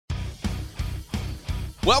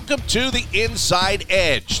Welcome to the Inside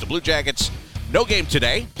Edge. The Blue Jackets, no game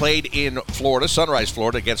today, played in Florida, Sunrise,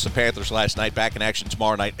 Florida, against the Panthers last night. Back in action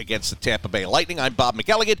tomorrow night against the Tampa Bay Lightning. I'm Bob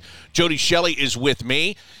McElligott. Jody Shelley is with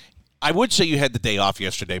me. I would say you had the day off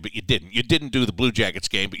yesterday, but you didn't. You didn't do the Blue Jackets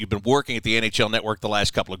game, but you've been working at the NHL Network the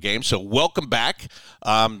last couple of games, so welcome back.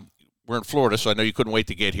 We're in Florida, so I know you couldn't wait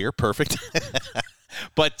to get here. Perfect.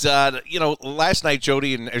 But, last night,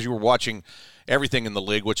 Jody, and as you were watching everything in the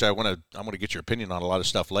league, which I want to get your opinion on a lot of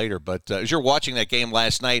stuff later, but as you're watching that game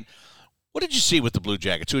last night, what did you see with the Blue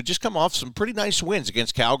Jackets, who had just come off some pretty nice wins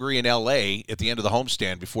against Calgary and L.A. at the end of the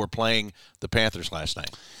homestand before playing the Panthers last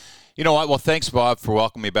night? You know what? Well, thanks, Bob, for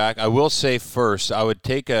welcoming me back. I will say first, I would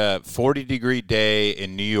take a 40-degree day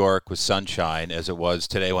in New York with sunshine, as it was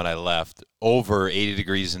today when I left, over 80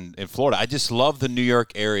 degrees in Florida. I just love the New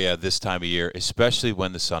York area this time of year, especially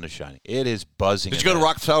when the sun is shining. It is buzzing. Did you go to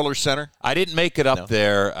Rockefeller Center? I didn't make it up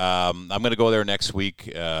there. I'm going to go there next week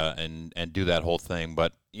and do that whole thing.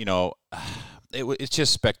 But, it's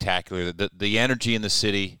just spectacular. The energy in the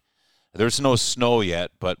city. There's no snow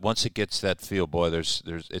yet, but once it gets that feel, boy,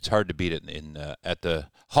 it's hard to beat it at the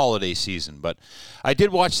holiday season. But I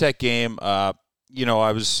did watch that game. The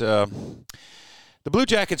Blue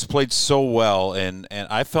Jackets played so well, and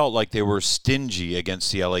I felt like they were stingy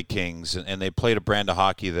against the LA Kings, and they played a brand of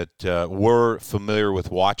hockey that we're familiar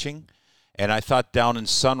with watching. And I thought down in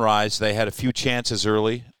Sunrise they had a few chances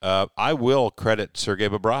early. I will credit Sergei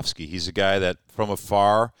Bobrovsky. He's a guy that from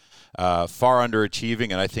afar. Far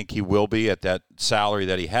underachieving, and I think he will be at that salary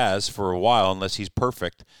that he has for a while unless he's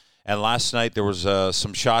perfect. And last night there was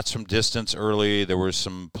some shots from distance early. There were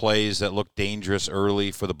some plays that looked dangerous early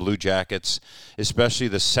for the Blue Jackets, especially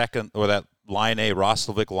the second or that line A,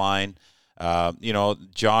 Roslovic line.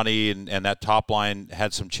 Johnny and that top line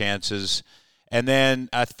had some chances. And then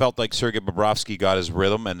I felt like Sergei Bobrovsky got his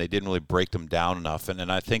rhythm, and they didn't really break them down enough. And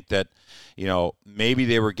I think that, maybe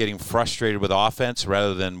they were getting frustrated with offense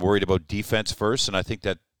rather than worried about defense first. And I think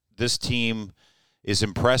that this team is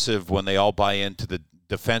impressive when they all buy into the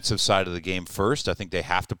defensive side of the game first. I think they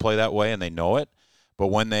have to play that way, and they know it. But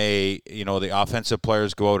when they, the offensive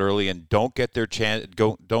players go out early and don't get their chance,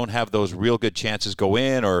 don't have those real good chances go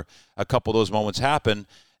in, or a couple of those moments happen,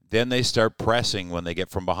 then they start pressing when they get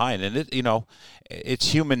from behind. And,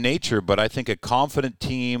 it's human nature, but I think a confident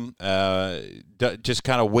team just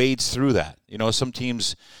kind of wades through that. Some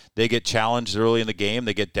teams, they get challenged early in the game,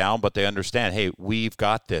 they get down, but they understand, hey, we've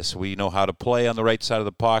got this. We know how to play on the right side of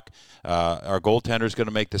the puck. Our goaltender's going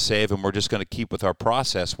to make the save, and we're just going to keep with our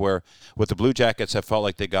process, where with the Blue Jackets, I felt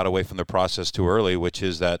like they got away from their process too early, which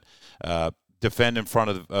is that defend in front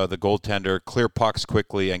of the goaltender, clear pucks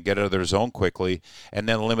quickly, and get out of their zone quickly, and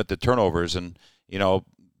then limit the turnovers. And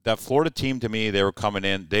that Florida team, to me, they were coming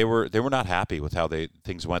in. They were not happy with how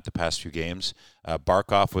things went the past few games.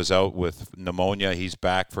 Barkov was out with pneumonia. He's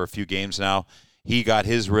back for a few games now. He got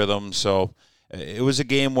his rhythm. So it was a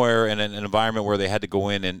game where, in an environment where they had to go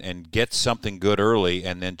in and get something good early,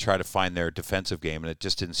 and then try to find their defensive game, and it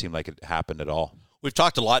just didn't seem like it happened at all. We've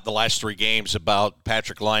talked a lot the last three games about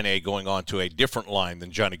Patrick Laine going on to a different line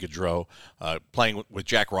than Johnny Gaudreau, playing with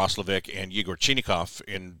Jack Roslovic and Yegor Chinakhov.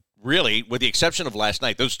 And really, with the exception of last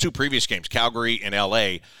night, those two previous games, Calgary and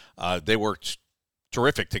L.A., they worked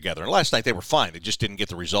terrific together. And last night they were fine. They just didn't get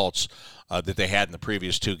the results that they had in the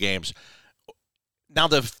previous two games. Now,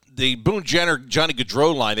 the Boone Jenner, Johnny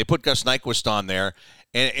Gaudreau line, they put Gus Nyquist on there.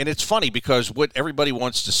 And it's funny because what everybody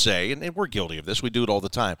wants to say, and we're guilty of this, we do it all the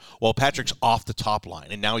time, well, Patrick's off the top line,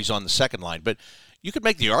 and now he's on the second line. But you could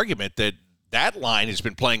make the argument that line has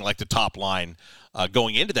been playing like the top line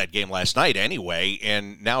going into that game last night anyway,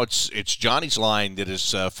 and now it's Johnny's line that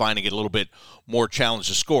is finding it a little bit more challenge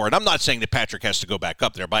to score. And I'm not saying that Patrick has to go back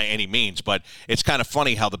up there by any means, but it's kind of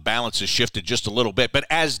funny how the balance has shifted just a little bit. But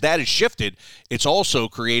as that has shifted, it's also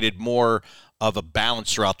created more of a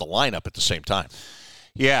balance throughout the lineup at the same time.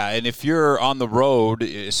 Yeah, and if you're on the road,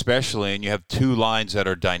 especially, and you have two lines that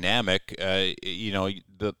are dynamic,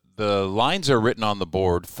 the lines are written on the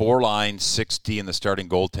board. 4 lines, 6D, and the starting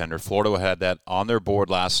goaltender. Florida had that on their board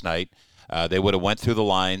last night. They would have went through the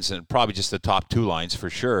lines, and probably just the top 2 lines for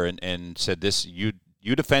sure, and said, "This you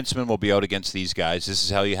defensemen will be out against these guys. This is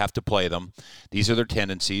how you have to play them. These are their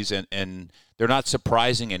tendencies," and they're not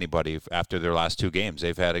surprising anybody after their last 2 games.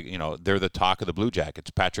 They've had, they're the talk of the Blue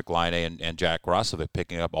Jackets. Patrick Laine and Jack Roslovic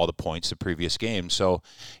picking up all the points the previous game. So,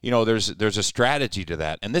 there's a strategy to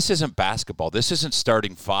that. And this isn't basketball. This isn't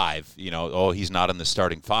starting 5. He's not in the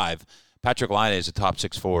starting 5. Patrick Laine is a top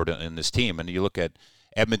 6 forward in this team. And you look at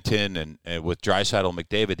Edmonton and with Draisaitl and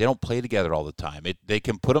McDavid, they don't play together all the time. They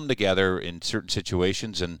can put them together in certain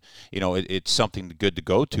situations, and it's something good to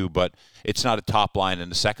go to, but it's not a top line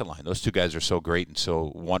and a second line. Those two guys are so great and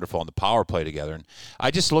so wonderful on the power play together. And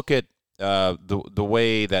I just look at the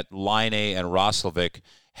way that Laine and Roslovic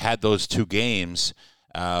had those two games.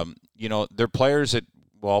 They're players that,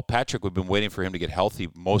 well, Patrick, we've been waiting for him to get healthy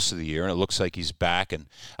most of the year, and it looks like he's back. And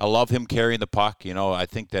I love him carrying the puck. I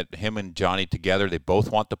think that him and Johnny together, they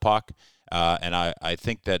both want the puck. And I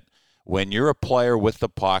think that when you're a player with the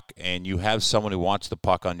puck and you have someone who wants the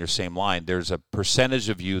puck on your same line, there's a percentage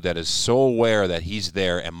of you that is so aware that he's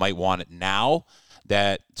there and might want it now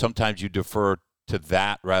that sometimes you defer to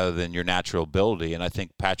that rather than your natural ability. And I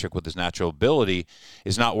think Patrick, with his natural ability,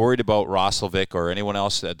 is not worried about Roslovic or anyone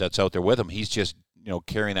else that's out there with him. He's just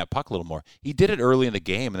carrying that puck a little more. He did it early in the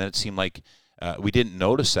game, and then it seemed like we didn't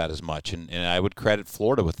notice that as much, and I would credit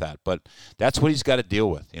Florida with that. But that's what he's got to deal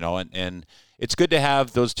with, and it's good to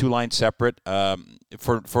have those two lines separate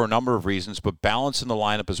for a number of reasons, but balance in the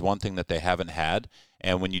lineup is one thing that they haven't had.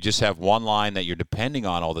 And when you just have one line that you're depending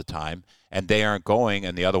on all the time, and they aren't going,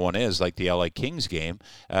 and the other one is, like the LA Kings game,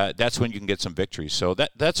 that's when you can get some victories. So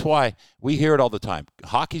that's why we hear it all the time.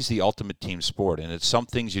 Hockey's the ultimate team sport, and it's some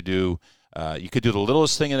things you do. You could do the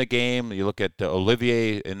littlest thing in a game. You look at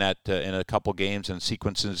Olivier in a couple games and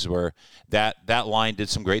sequences where that line did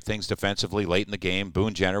some great things defensively late in the game.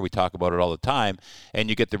 Boone Jenner, we talk about it all the time, and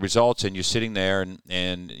you get the results, and you're sitting there,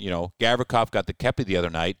 and Gavrikov got the Kepi the other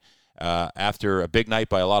night after a big night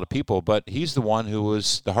by a lot of people, but he's the one who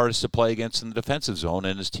was the hardest to play against in the defensive zone,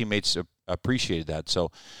 and his teammates appreciated that.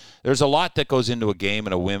 So there's a lot that goes into a game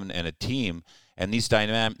and a win and a team. And these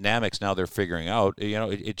dynamics now they're figuring out,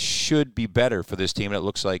 it should be better for this team, and it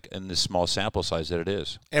looks like in this small sample size that it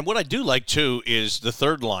is. And what I do like, too, is the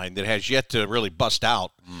third line that has yet to really bust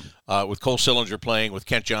out with Cole Sillinger playing with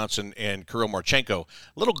Kent Johnson and Kirill Marchenko.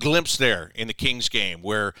 A little glimpse there in the Kings game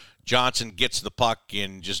where Johnson gets the puck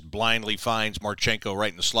and just blindly finds Marchenko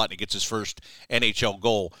right in the slot, and he gets his first NHL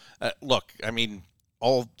goal.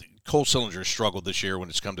 Cole Sillinger struggled this year when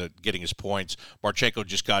it's come to getting his points. Marchenko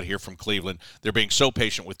just got here from Cleveland. They're being so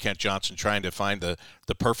patient with Kent Johnson, trying to find the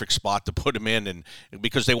perfect spot to put him in, and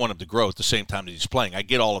because they want him to grow at the same time that he's playing. I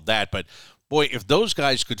get all of that, but boy, if those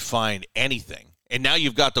guys could find anything, and now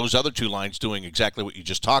you've got those other two lines doing exactly what you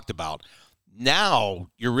just talked about. Now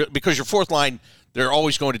because your fourth line, they're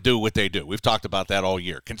always going to do what they do. We've talked about that all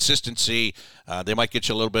year. Consistency. They might get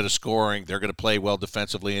you a little bit of scoring. They're going to play well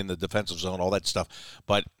defensively in the defensive zone, all that stuff.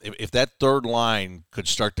 But if that third line could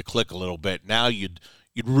start to click a little bit, now you'd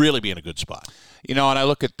really be in a good spot. And I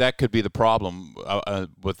look at that could be the problem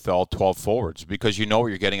with all 12 forwards, because what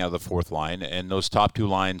you're getting out of the fourth line, and those top two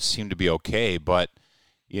lines seem to be okay, but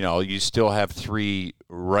you still have three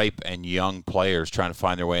ripe and young players trying to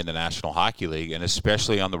find their way in the National Hockey League, and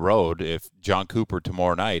especially on the road. If John Cooper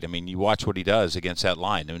tomorrow night, you watch what he does against that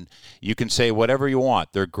line, and you can say whatever you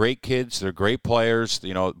want. They're great kids, they're great players,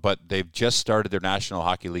 but they've just started their National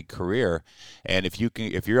Hockey League career, and if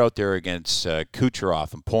you're out there against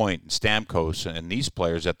Kucherov and Point and Stamkos and these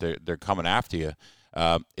players that they're coming after you,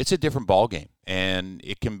 it's a different ballgame, and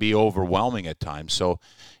it can be overwhelming at times. So,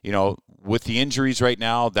 with the injuries right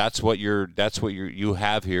now, that's what you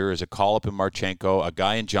have here is a call-up in Marchenko, a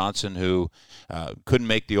guy in Johnson who couldn't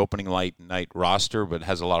make the opening night roster but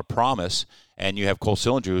has a lot of promise, and you have Cole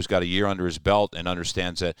Sillinger who's got a year under his belt and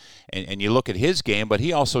understands that. And you look at his game, but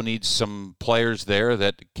he also needs some players there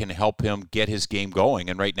that can help him get his game going.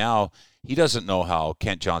 And right now, he doesn't know how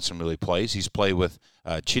Kent Johnson really plays. He's played with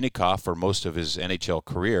Chinnikov for most of his NHL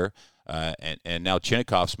career, and now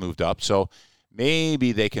Chinnikov's moved up. So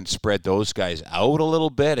maybe they can spread those guys out a little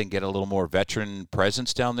bit and get a little more veteran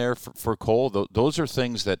presence down there for Cole. Those are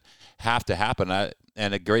things that have to happen.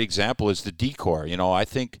 And a great example is the D-corps. I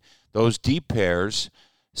think those D pairs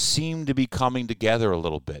seem to be coming together a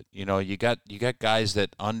little bit. You got guys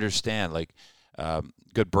that understand, like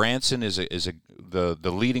Goodbranson is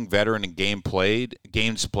the leading veteran in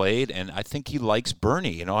games played, and I think he likes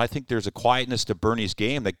Bernie. I think there's a quietness to Bernie's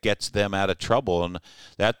game that gets them out of trouble, and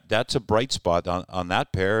that's a bright spot on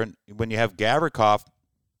that pair. And when you have Gavrikov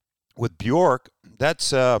with Bjork,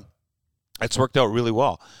 that's worked out really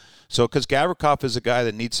well. So because Gavrikov is a guy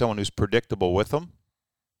that needs someone who's predictable with him,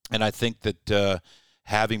 and I think that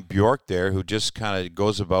having Bjork there, who just kind of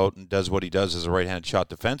goes about and does what he does as a right-handed shot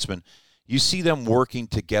defenseman, you see them working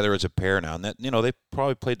together as a pair now. And that, they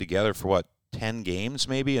probably played together for 10 games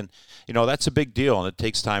maybe, and that's a big deal, and it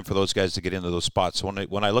takes time for those guys to get into those spots. So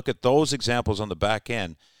when I look at those examples on the back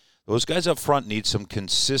end, those guys up front need some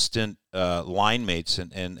consistent line mates,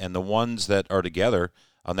 and the ones that are together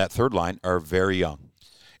on that third line are very young.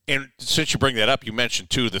 And since you bring that up, you mentioned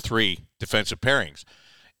 2 of the 3 defensive pairings.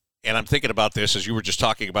 And I'm thinking about this as you were just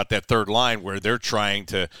talking about that third line where they're trying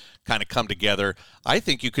to kind of come together. I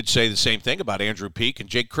think you could say the same thing about Andrew Peeke and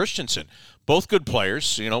Jake Christensen. Both good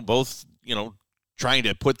players, both, trying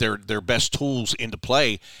to put their best tools into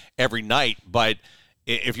play every night. But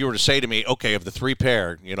if you were to say to me, okay, of the 3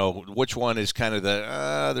 pair, which one is kind of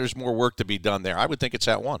there's more work to be done there, I would think it's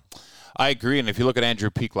that one. I agree. And if you look at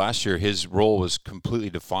Andrew Peeke last year, his role was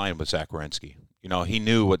completely defined with Zach Werenski. He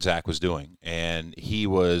knew what Zach was doing, and he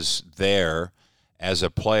was there as a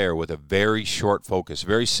player with a very short focus,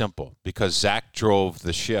 very simple, because Zach drove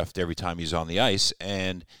the shift every time he's on the ice,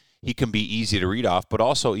 and he can be easy to read off, but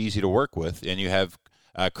also easy to work with. And you have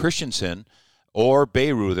Christensen or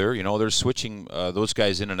Bayreuther, they're switching those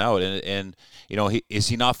guys in and out, and is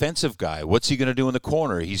he an offensive guy? What's he going to do in the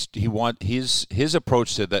corner? His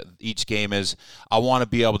approach to each game is, I want to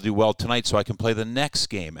be able to do well tonight so I can play the next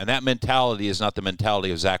game, and that mentality is not the mentality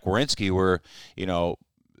of Zach Werenski, where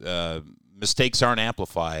mistakes aren't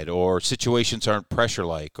amplified or situations aren't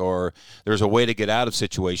pressure-like, or there's a way to get out of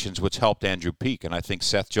situations, which helped Andrew Peeke, and I think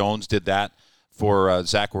Seth Jones did that for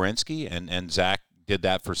Zach Werenski, and Zach did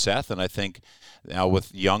that for Seth, and I think now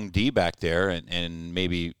with young D back there and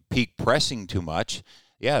maybe Peeke pressing too much,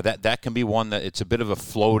 that can be one that it's a bit of a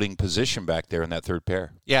floating position back there in that third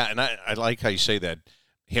pair. Yeah, and I like how you say that,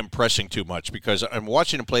 him pressing too much, because I'm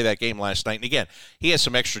watching him play that game last night, and again, he has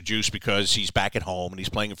some extra juice because he's back at home and he's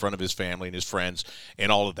playing in front of his family and his friends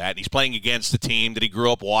and all of that, and he's playing against the team that he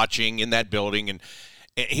grew up watching in that building, and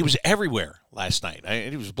he was everywhere last night.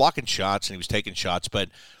 He was blocking shots and he was taking shots, but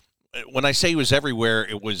when I say he was everywhere,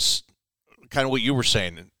 it was kind of what you were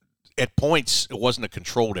saying. At points, it wasn't a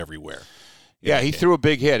controlled everywhere. Yeah, he threw a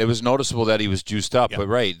big hit. It was noticeable that he was juiced up, but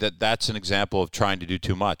that's an example of trying to do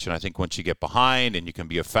too much. And I think once you get behind and you can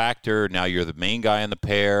be a factor, now you're the main guy in the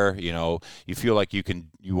pair, you feel like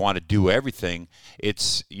you want to do everything.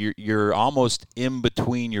 You're almost in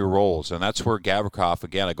between your roles, and that's where Gavrikov,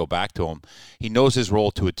 again, I go back to him, he knows his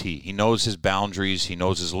role to a T. He knows his boundaries, he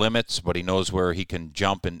knows his limits, but he knows where he can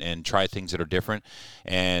jump and try things that are different.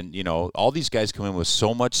 And, all these guys come in with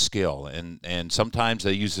so much skill, and sometimes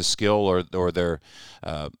they use the skill or their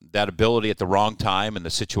that ability at the wrong time in the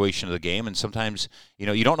situation of the game, and sometimes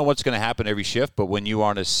you don't know what's going to happen every shift. But when you are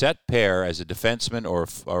on a set pair as a defenseman,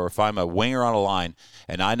 or if I'm a winger on a line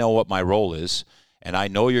and I know what my role is, and I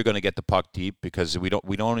know you're going to get the puck deep because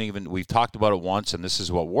we've talked about it once and this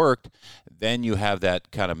is what worked, then you have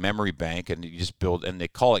that kind of memory bank and you just build, and they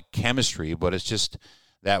call it chemistry, but it's just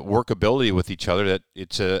that workability with each other, that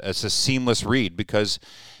it's a seamless read. Because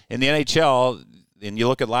in the NHL, and you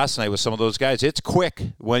look at last night with some of those guys, it's quick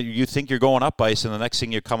when you think you're going up ice and the next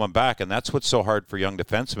thing you're coming back. And that's what's so hard for young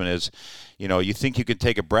defensemen is, you think you can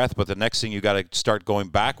take a breath, but the next thing you got to start going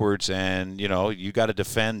backwards, and, you got to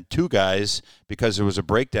defend 2 guys because there was a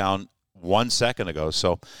breakdown 1 second ago.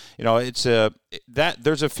 So, it's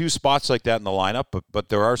there's a few spots like that in the lineup, but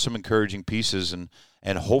there are some encouraging pieces,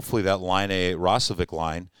 and hopefully that line A Roslovic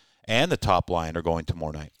line and the top line are going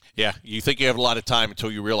tomorrow night. Yeah, you think you have a lot of time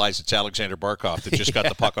until you realize it's Alexander Barkov that just got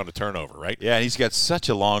the puck on a turnover, right? Yeah, and he's got such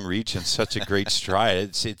a long reach and such a great stride.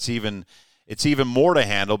 It's even more to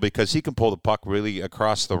handle because he can pull the puck really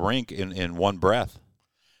across the rink in one breath.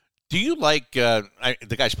 Do you like the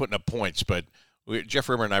guy's putting up points, but Jeff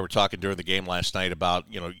Rimmer and I were talking during the game last night about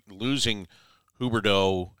losing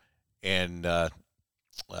Huberdeau and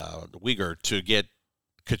Uyghur to get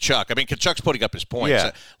Tkachuk. I mean, Tkachuk's putting up his points.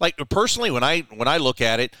 Yeah. Like, personally, when I look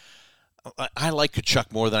at it, I like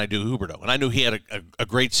Tkachuk more than I do Huberdeau. And I knew he had a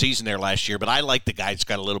great season there last year, but I like the guy that's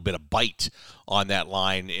got a little bit of bite on that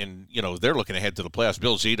line. And, they're looking ahead to the playoffs.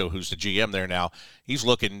 Bill Zito, who's the GM there now, he's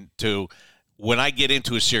looking to, when I get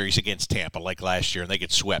into a series against Tampa like last year and they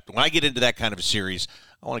get swept, when I get into that kind of a series,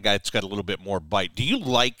 I want a guy that's got a little bit more bite. Do you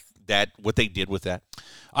like that, what they did with that?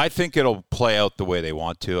 I think it'll play out the way they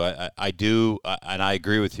want to. I do, and I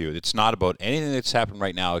agree with you. It's not about anything that's happened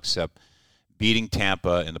right now except beating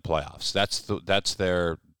Tampa in the playoffs.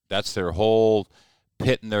 That's their whole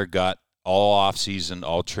pit in their gut all off season,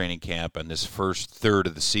 all training camp, and this first third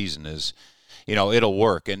of the season is, it'll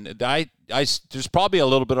work. And there's probably a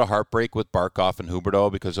little bit of heartbreak with Barkov and Huberdeau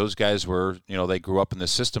because those guys were, they grew up in the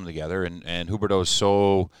system together, and Huberdeau is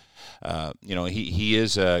so.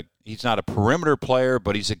 He's not a perimeter player,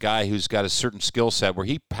 but he's a guy who's got a certain skill set where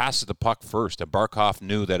he passes the puck first. And Barkov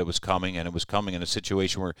knew that it was coming, and it was coming in a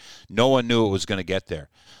situation where no one knew it was going to get there.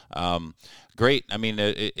 Great. I mean,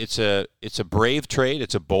 it's a brave trade.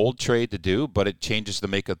 It's a bold trade to do, but it changes the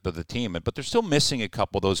makeup of the team. But they're still missing a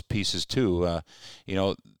couple of those pieces too.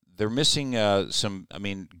 they're missing some. I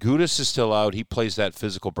mean, Gudas is still out. He plays that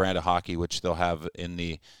physical brand of hockey, which they'll have in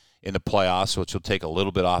the playoffs, which will take a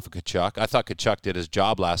little bit off of Tkachuk. I thought Tkachuk did his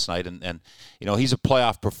job last night, and he's a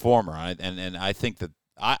playoff performer. And I think that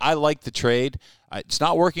I like the trade. It's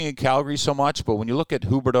not working in Calgary so much, but when you look at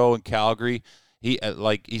Huberdeau in Calgary,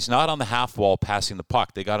 he's not on the half wall passing the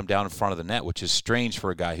puck. They got him down in front of the net, which is strange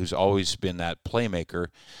for a guy who's always been that playmaker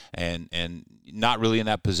and not really in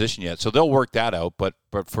that position yet. So they'll work that out. But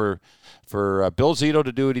for Bill Zito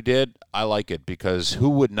to do what he did, I like it, because who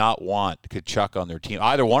would not want Tkachuk on their team?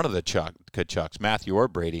 Either one of the Tkachuks, Matthew or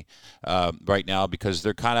Brady, right now, because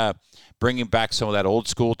they're kind of bringing back some of that old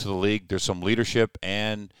school to the league. There's some leadership,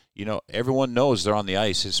 and everyone knows they're on the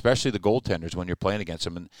ice, especially the goaltenders when you're playing against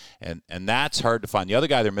them, and that's hard to find. The other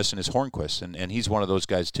guy they're missing is Hornquist, and he's one of those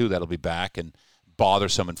guys too that'll be back and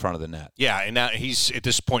bothersome in front of the net. Yeah, and now he's at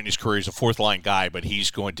this point in his career, he's a fourth line guy, but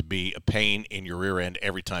he's going to be a pain in your rear end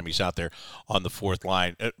every time he's out there on the fourth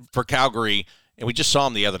line for Calgary. And we just saw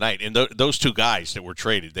him the other night, and those two guys that were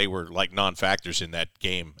traded, they were like non-factors in that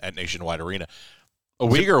game at Nationwide Arena.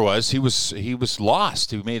 Uyghur he was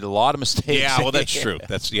lost. He made a lot of mistakes. Yeah, well, that's true.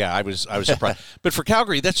 I was surprised. But for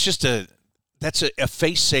Calgary, that's a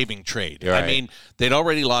face-saving trade. Right. I mean, they'd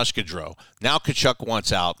already lost Gaudreau. Now Tkachuk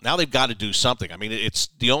wants out. Now they've got to do something. I mean, it's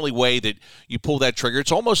the only way that you pull that trigger.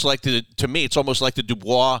 It's almost like to me, it's almost like the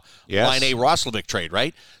Dubois Laine Roslovic trade,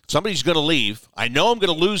 right? Somebody's going to leave. I know I'm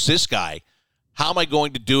going to lose this guy. How am I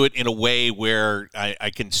going to do it in a way where I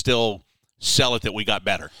can still sell it that we got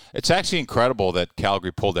better? It's actually incredible that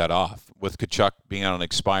Calgary pulled that off, with Tkachuk being on an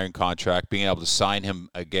expiring contract, being able to sign him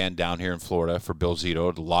again down here in Florida for Bill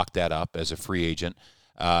Zito to lock that up as a free agent.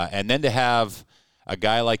 And then to have a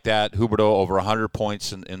guy like that, Huberdeau, over 100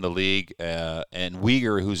 points in the league, and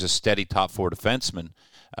Uyghur, who's a steady top four defenseman.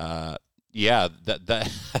 I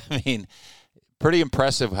mean, pretty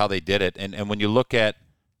impressive how they did it. And when you look at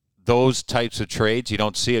those types of trades, you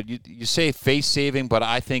don't see it. You say face-saving, but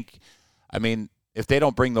I mean, if they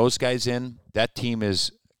don't bring those guys in, that team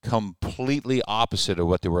is completely opposite of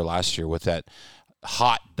what they were last year with that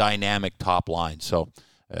hot, dynamic top line. So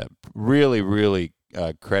really, really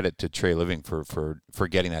credit to Trey Living for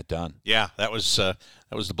getting that done. Yeah, that was the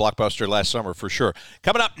blockbuster last summer for sure.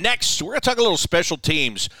 Coming up next, we're going to talk a little special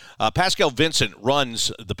teams. Pascal Vincent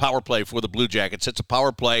runs the power play for the Blue Jackets. It's a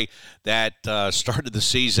power play that started the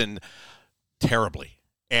season terribly.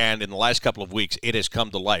 And in the last couple of weeks, it has come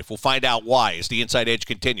to life. We'll find out why as the Inside Edge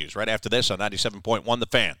continues right after this on 97.1 The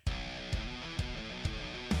Fan.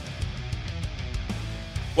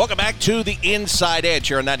 Welcome back to the Inside Edge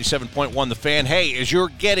here on 97.1 The Fan. Hey, as you're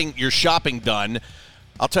getting your shopping done,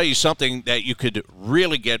 I'll tell you something that you could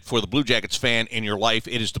really get for the Blue Jackets fan in your life.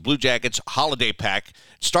 It is the Blue Jackets Holiday Pack.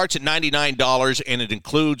 It starts at $99, and it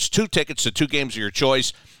includes 2 tickets to 2 games of your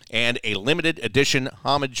choice and a limited edition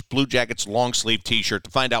Homage Blue Jackets long sleeve T-shirt. To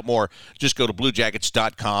find out more, just go to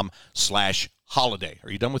bluejackets.com/holiday.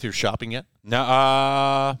 Are you done with your shopping yet? No,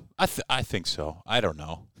 I think so. I don't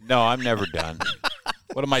know. No, I'm never done.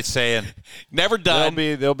 What am I saying? Never done.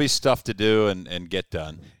 There'll be stuff to do and get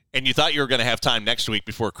done. And you thought you were going to have time next week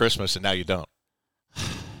before Christmas, and now you don't.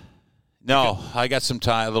 No, I got some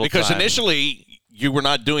time. Because initially you were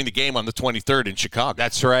not doing the game on the 23rd in Chicago.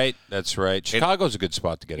 That's right. Chicago's a good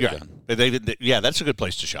spot to get it done. But that's a good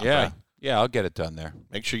place to shop, yeah. right? Yeah, I'll get it done there.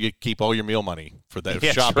 Make sure you keep all your meal money for that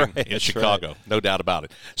shopping in Chicago. Right. No doubt about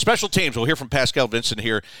it. Special teams. We'll hear from Pascal Vincent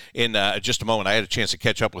here in just a moment. I had a chance to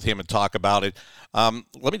catch up with him and talk about it.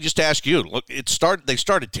 Let me just ask you. Look, they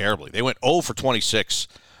started terribly. They went 0 for 26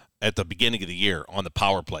 at the beginning of the year on the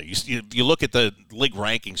power play. You look at the league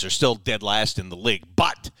rankings, they're still dead last in the league.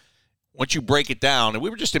 But once you break it down, and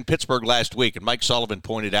we were just in Pittsburgh last week, and Mike Sullivan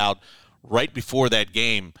pointed out right before that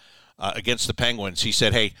game against the Penguins, he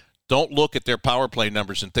said, hey, don't look at their power play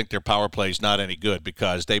numbers and think their power play is not any good,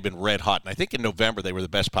 because they've been red hot. And I think in November they were the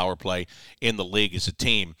best power play in the league as a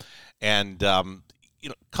team. And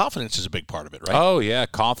confidence is a big part of it, right? Oh, yeah,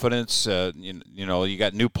 confidence. You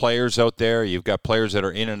got new players out there. You've got players that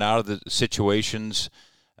are in and out of the situations.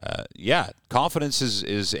 Confidence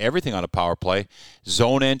is everything on a power play.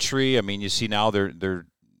 Zone entry. I mean, you see now they're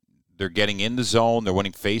getting in the zone. They're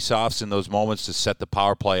winning faceoffs in those moments to set the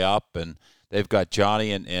power play up, and they've got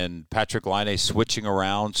Johnny and Patrick Laine switching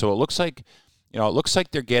around. So it looks like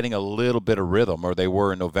they're getting a little bit of rhythm, or they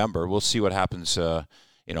were in November. We'll see what happens. On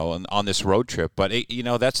this road trip. But,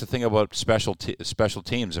 that's the thing about special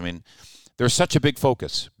teams. I mean, there's such a big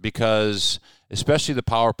focus because especially the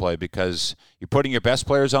power play, because you're putting your best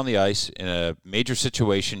players on the ice in a major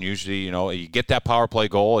situation. Usually, you get that power play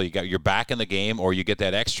goal, you're back in the game, or you get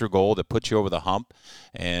that extra goal that puts you over the hump.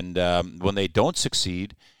 And when they don't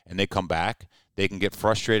succeed and they come back, they can get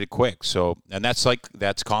frustrated quick. So, and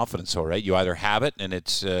that's confidence, all right? You either have it and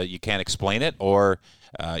it's you can't explain it, or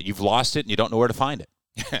you've lost it and you don't know where to find it.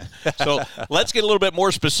 So let's get a little bit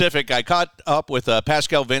more specific. I caught up with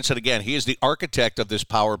Pascal Vincent again. He is the architect of this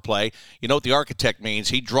power play. You know what the architect means?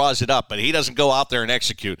 He draws it up, but he doesn't go out there and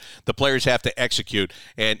execute. The players have to execute.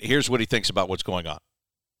 And here's what he thinks about what's going on.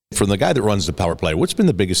 From the guy that runs the power play, what's been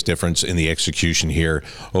the biggest difference in the execution here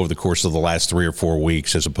over the course of the last 3 or 4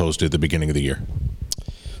 weeks as opposed to the beginning of the year?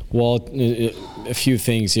 Well, a few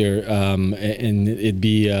things here, and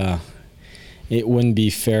it wouldn't be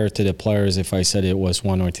fair to the players if I said it was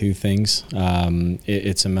one or two things.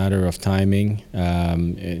 It's a matter of timing.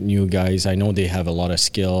 New guys, I know they have a lot of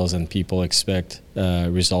skills, and people expect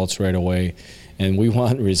results right away, and we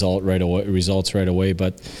want results right away.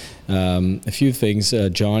 But a few things.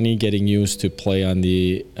 Johnny getting used to play on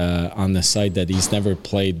the side that he's never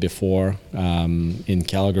played before. In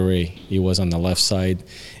Calgary, he was on the left side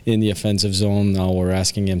in the offensive zone. Now we're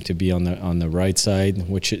asking him to be on the right side,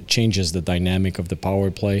 which changes the dynamic of the power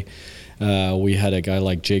play. We had a guy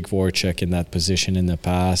like Jake Voracek in that position in the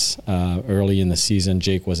past. Early in the season,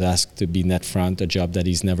 Jake was asked to be net front, a job that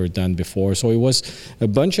he's never done before. So it was a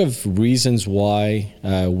bunch of reasons why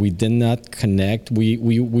we did not connect.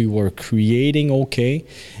 We were creating okay,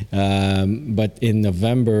 but in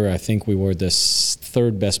November, I think we were the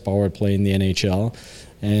third best power play in the NHL,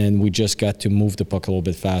 and we just got to move the puck a little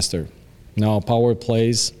bit faster. Now, power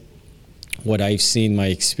plays, what I've seen, my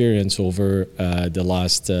experience over the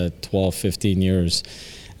last 12, 15 years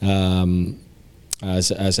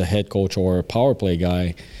as a head coach or a power play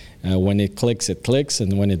guy, when it clicks,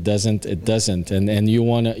 and when it doesn't, it doesn't. And you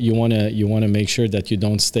wanna make sure that you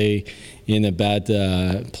don't stay in a bad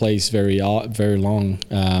place very long.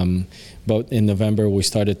 But in November, we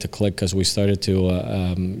started to click because we started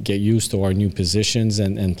to get used to our new positions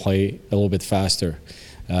and play a little bit faster.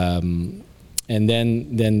 And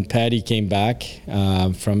then Patty came back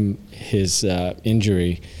from his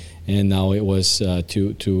injury, and now it was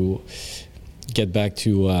to get back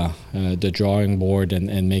to the drawing board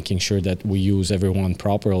and making sure that we use everyone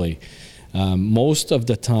properly. Most of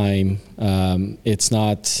the time, it's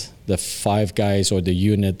not the five guys or the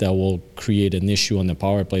unit that will create an issue on the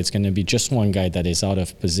power play. It's going to be just one guy that is out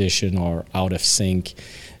of position or out of sync.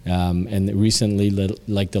 And recently,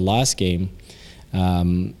 like the last game,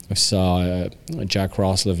 I saw Jack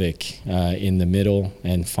Roslovic in the middle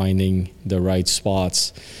and finding the right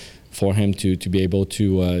spots for him to be able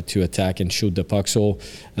to attack and shoot the puck. So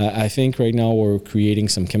I think right now we're creating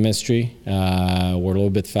some chemistry. We're a little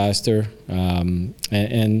bit faster,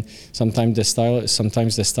 and sometimes the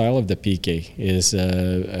style of the PK is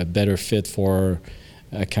a better fit for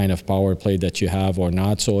a kind of power play that you have or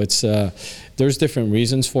not. So it's there's different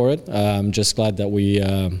reasons for it. I'm just glad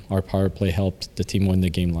that our power play helped the team win the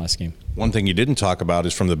game last game. One thing you didn't talk about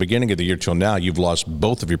is from the beginning of the year till now, you've lost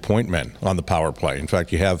both of your point men on the power play. In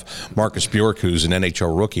fact, you have Marcus Bjork, who's an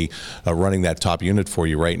NHL rookie, running that top unit for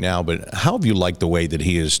you right now. But how have you liked the way that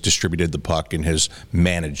he has distributed the puck and has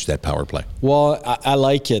managed that power play? Well, I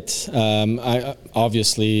like it.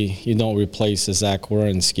 Obviously, you don't replace Zach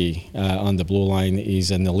Werenski on the blue line.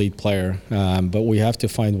 He's an elite player, but we have to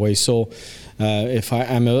find ways. So if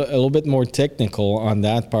I'm a little bit more technical on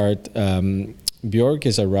that part, Bjork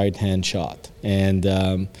is a right-hand shot, and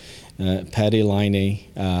Patty Laine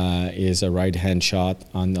is a right-hand shot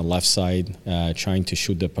on the left side, trying to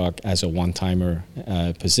shoot the puck as a one-timer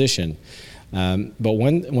position. But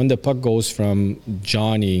when the puck goes from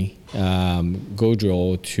Johnny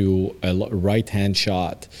Gaudreau to a right-hand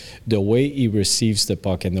shot, the way he receives the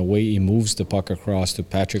puck and the way he moves the puck across to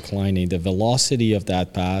Patrick Laine, the velocity of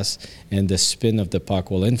that pass and the spin of the puck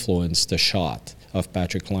will influence the shot of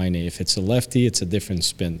Patrick Laine. If it's a lefty, it's a different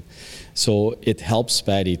spin. So it helps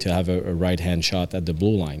Patty to have a right-hand shot at the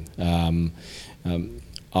blue line.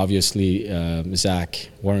 Obviously, Zach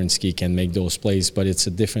Werenski can make those plays, but it's a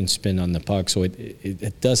different spin on the puck, so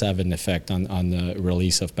it does have an effect on the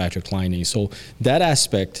release of Patrick Laine. So that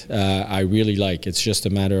aspect I really like. It's just a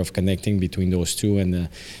matter of connecting between those two and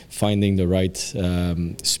finding the right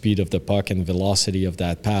speed of the puck and velocity of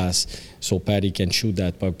that pass so Patty can shoot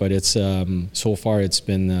that puck. But it's so far it's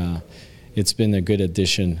been it's been a good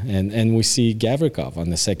addition, and we see Gavrikov on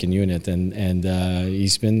the second unit, and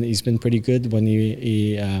he's been pretty good when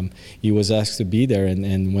he was asked to be there,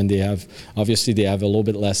 and when they have a little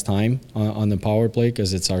bit less time on the power play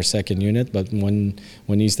because it's our second unit, but when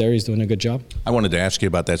he's there, he's doing a good job. I wanted to ask you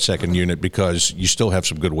about that second unit because you still have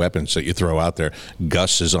some good weapons that you throw out there.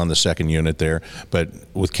 Gus is on the second unit there, but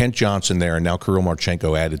with Kent Johnson there and now Kirill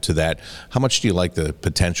Marchenko added to that, how much do you like the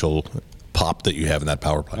potential pop that you have in that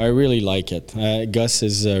power play? I really like it. Gus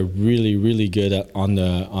is really, really good on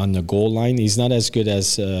the goal line. He's not as good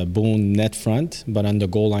as Boone net front, but on the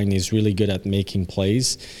goal line, he's really good at making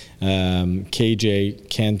plays. KJ,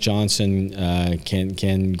 Kent Johnson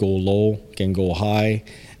can go low, can go high,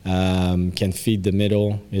 can feed the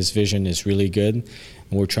middle. His vision is really good.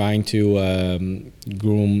 We're trying to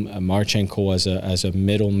groom Marchenko as a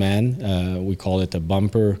middleman. We call it a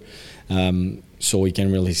bumper. So he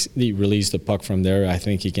can release the puck from there. I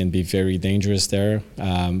think he can be very dangerous there,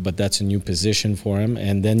 but that's a new position for him.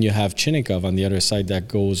 And then you have Chinnikov on the other side that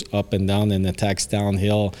goes up and down and attacks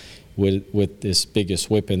downhill with this biggest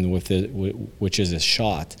weapon, which is his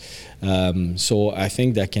shot. So I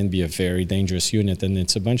think that can be a very dangerous unit, and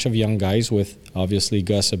it's a bunch of young guys with obviously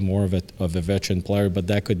Gus more of a veteran player, but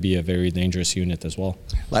that could be a very dangerous unit as well.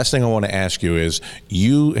 Last thing I want to ask you is,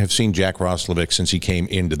 you have seen Jack Roslovic since he came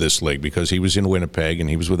into this league because he was in Winnipeg and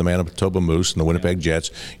he was with the Manitoba Moose and the Winnipeg Jets.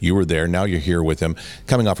 You were there. Now you're here with him,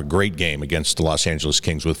 coming off a great game against the Los Angeles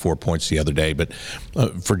Kings with 4 points the other day. But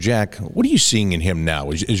for Jack, what are you seeing in him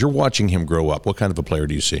now? As you're watching him grow up, what kind of a player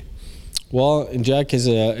do you see? Well, Jack is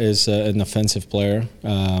an offensive player.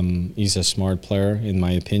 He's a smart player, in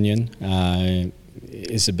my opinion.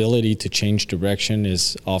 His ability to change direction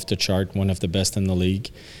is off the chart, one of the best in the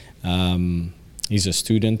league. He's a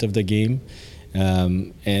student of the game.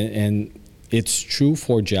 And it's true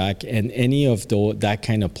for Jack and any of that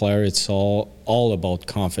kind of player. It's all about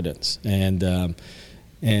confidence.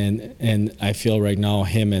 And I feel right now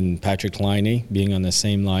him and Patrick Laine being on the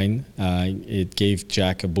same line, it gave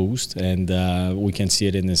Jack a boost, and we can see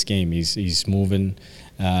it in this game. He's moving,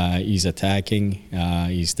 he's attacking,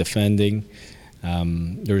 he's defending.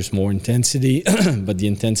 There's more intensity, but the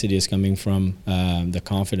intensity is coming from the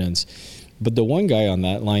confidence. But the one guy on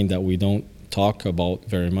that line that we don't talk about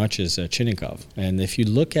very much is Chinnikov. And if you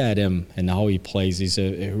look at him and how he plays, he's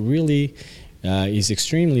he's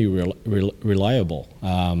extremely reliable.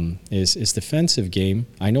 His defensive game,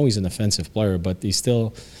 I know he's an offensive player, but he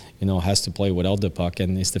still, has to play without the puck,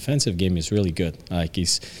 and his defensive game is really good. Like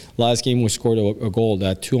last game we scored a goal,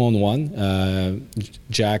 that 2-on-1,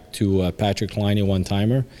 Jack to Patrick Laine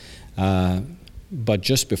one-timer. But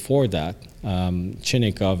just before that,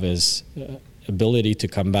 Chinnikov's ability to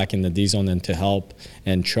come back in the D zone and to help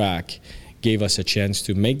and track gave us a chance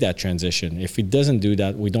to make that transition. If he doesn't do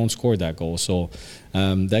that, we don't score that goal. So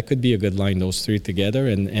that could be a good line, those three together.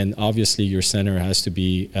 And obviously your center has to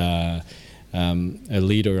be a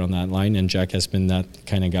leader on that line, and Jack has been that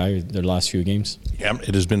kind of guy the last few games. Yeah,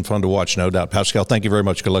 it has been fun to watch, no doubt. Pascal, thank you very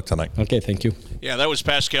much. Good luck tonight. Okay, thank you. Yeah, that was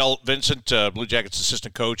Pascal Vincent, Blue Jackets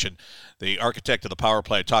assistant coach and the architect of the power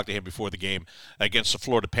play. I talked to him before the game against the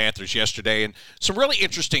Florida Panthers yesterday, and some really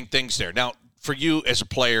interesting things there. Now, for you as a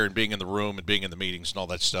player and being in the room and being in the meetings and all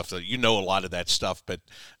that stuff, you know a lot of that stuff, but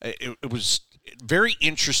it was very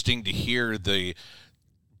interesting to hear the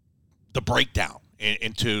breakdown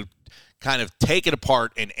and to kind of take it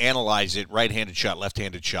apart and analyze it, right-handed shot,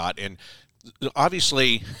 left-handed shot. And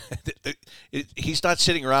obviously, he's not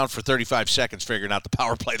sitting around for 35 seconds figuring out the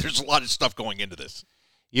power play. There's a lot of stuff going into this.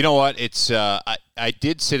 You know what? It's I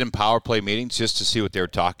did sit in power play meetings just to see what they were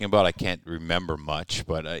talking about. I can't remember much,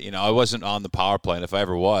 but I wasn't on the power play, and if I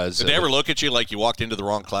ever was, did they ever look at you like you walked into the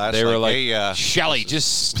wrong class? They were like, hey, Shelly,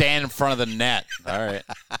 just stand in front of the net. All right,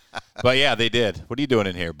 but yeah, they did. What are you doing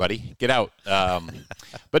in here, buddy? Get out.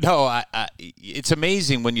 But no, it's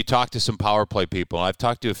amazing when you talk to some power play people. I've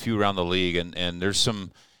talked to a few around the league, and there's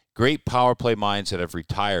some great power play minds that have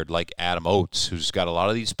retired, like Adam Oates, who's got a lot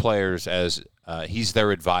of these players as he's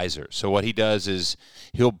their advisor. So what he does is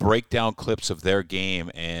he'll break down clips of their game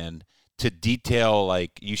and to detail,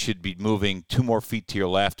 like, you should be moving 2 more feet to your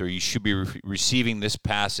left, or you should be receiving this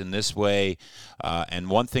pass in this way. And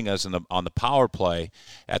one thing is on the power play,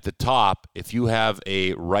 at the top, if you have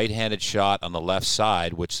a right-handed shot on the left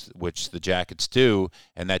side, which the Jackets do,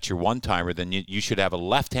 and that's your one-timer, then you should have a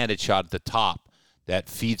left-handed shot at the top that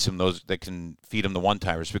feeds him that can feed him the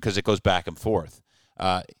one-timers, because it goes back and forth.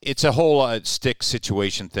 It's a whole stick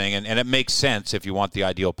situation thing, and it makes sense if you want the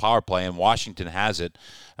ideal power play, and Washington has it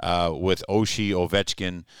with Oshie,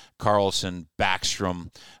 Ovechkin, Karlsson, Backstrom.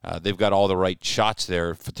 They've got all the right shots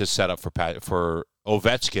there to set up for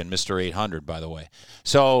Ovechkin, Mr. 800, by the way.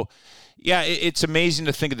 So, yeah, it's amazing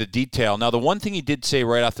to think of the detail. Now, the one thing he did say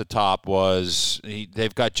right off the top was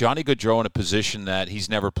they've got Johnny Gaudreau in a position that he's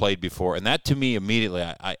never played before. And that, to me, immediately,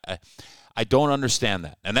 I don't understand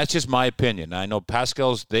that. And that's just my opinion. I know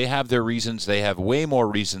Pascal's, they have their reasons. They have way more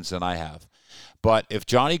reasons than I have. But if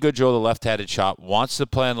Johnny Gaudreau, the left-handed shot, wants to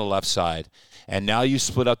play on the left side, and now you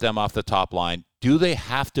split up them off the top line, do they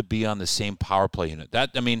have to be on the same power play unit?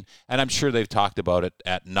 And I'm sure they've talked about it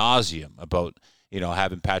ad nauseum about,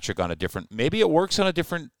 having Patrick on a different, maybe it works on a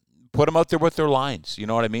different, put them out there with their lines. You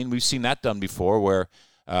know what I mean? We've seen that done before where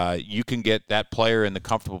you can get that player in the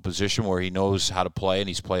comfortable position where he knows how to play, and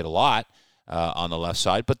he's played a lot on the left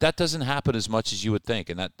side, but that doesn't happen as much as you would think.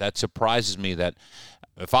 And that surprises me that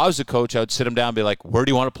if I was a coach, I would sit him down and be like, where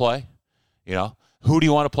do you want to play? Who do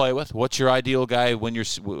you want to play with? What's your ideal guy when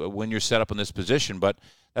you're set up in this position? But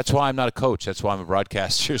that's why I'm not a coach. That's why I'm a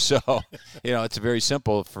broadcaster. So, it's very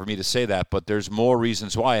simple for me to say that. But there's more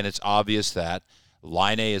reasons why, and it's obvious that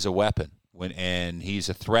Laine is a weapon and he's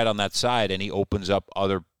a threat on that side, and he opens up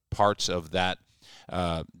other parts of that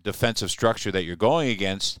defensive structure that you're going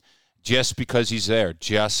against just because he's there,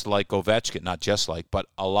 just like Ovechkin. Not just like, but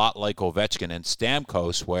a lot like Ovechkin and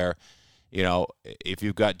Stamkos, where if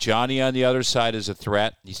you've got Johnny on the other side as a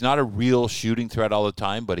threat, he's not a real shooting threat all the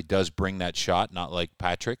time, but he does bring that shot, not like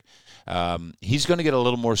Patrick. He's going to get a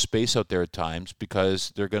little more space out there at times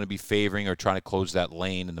because they're going to be favoring or trying to close that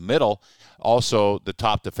lane in the middle. Also, the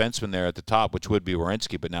top defenseman there at the top, which would be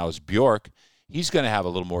Werenski, but now is Bjork, he's going to have a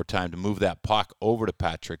little more time to move that puck over to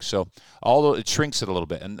Patrick. So although it shrinks it a little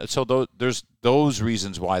bit. And so there's those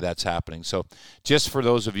reasons why that's happening. So just for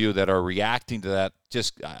those of you that are reacting to that,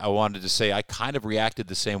 I wanted to say I kind of reacted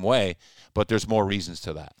the same way, but there's more reasons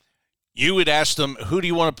to that. You would ask them, who do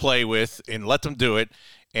you want to play with, and let them do it.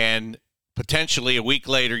 And potentially a week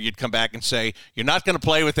later, you'd come back and say, you're not going to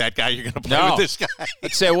play with that guy. You're going to play with this guy.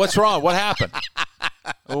 I'd say, what's wrong? What happened?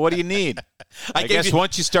 Well, what do you need? I guess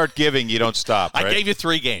once you start giving, you don't stop. Right? I gave you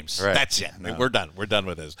 3 games. Right. That's it. No. We're done. We're done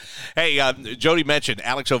with this. Hey, Jody mentioned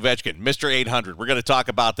Alex Ovechkin, Mr. 800. We're going to talk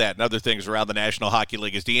about that and other things around the National Hockey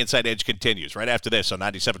League as the Inside Edge continues right after this on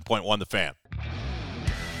 97.1 The Fan.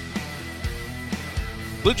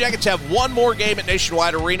 Blue Jackets have one more game at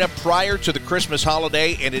Nationwide Arena prior to the Christmas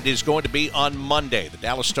holiday, and it is going to be on Monday. The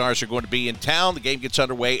Dallas Stars are going to be in town. The game gets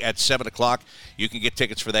underway at 7 o'clock. You can get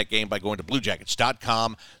tickets for that game by going to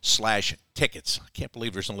bluejackets.com/tickets. I can't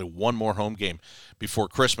believe there's only one more home game before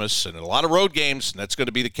Christmas, and a lot of road games, and that's going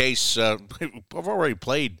to be the case. We've already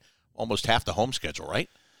played almost half the home schedule,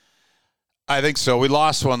 right? I think so. We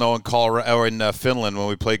lost one though in Finland when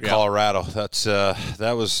we played Colorado.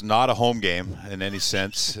 That was not a home game in any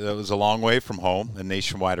sense. That was a long way from home in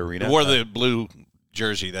Nationwide Arena. You wore the blue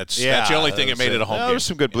jersey. That's the only thing that made it a home game. There was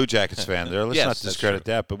some good Blue Jackets fans there. Let's not discredit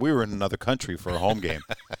that. But we were in another country for a home game,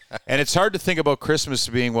 and it's hard to think about Christmas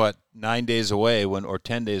being 9 days away or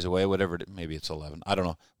 10 days away, whatever. Maybe it's 11. I don't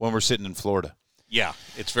know. When we're sitting in Florida. Yeah,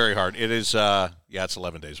 it's very hard. It is. It's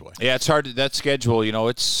 11 days away. Yeah, it's hard. That schedule,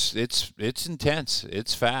 it's intense.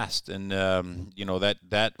 It's fast, and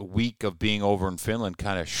that week of being over in Finland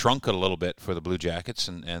kind of shrunk it a little bit for the Blue Jackets,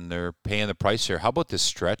 and they're paying the price here. How about this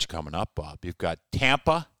stretch coming up, Bob? You've got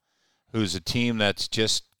Tampa, who's a team that's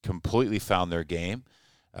just completely found their game,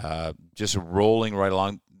 just rolling right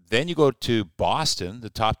along. Then you go to Boston, the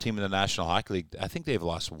top team in the National Hockey League. I think they've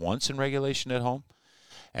lost once in regulation at home.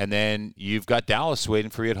 And then you've got Dallas waiting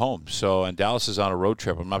for you at home. And Dallas is on a road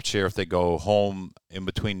trip. I'm not sure if they go home in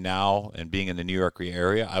between now and being in the New York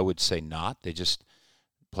area. I would say not. They just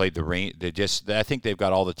played the rain. I think they've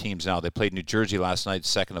got all the teams now. They played New Jersey last night,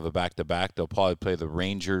 second of a back-to-back. They'll probably play the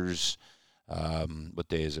Rangers. What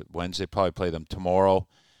day is it? Wednesday. Probably play them tomorrow.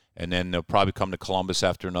 And then they'll probably come to Columbus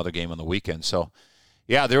after another game on the weekend. So,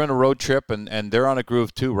 yeah, they're on a road trip, and they're on a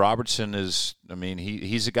groove too. Robertson is,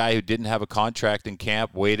 he's a guy who didn't have a contract in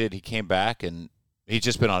camp, waited, he came back, and he's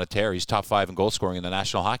just been on a tear. He's top 5 in goal scoring in the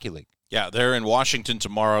National Hockey League. Yeah, they're in Washington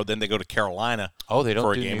tomorrow. Then they go to Carolina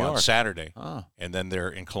for a game on Saturday. Oh. And then they're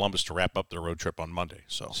in Columbus to wrap up their road trip on Monday.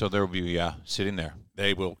 So they'll be sitting there.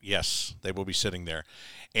 They will be sitting there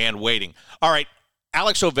and waiting. All right,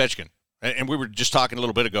 Alex Ovechkin, and we were just talking a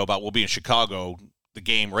little bit ago about we'll be in Chicago the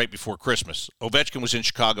game right before Christmas. Ovechkin was in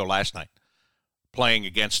Chicago last night playing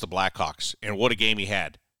against the Blackhawks, and what a game he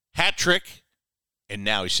had. Hat trick, and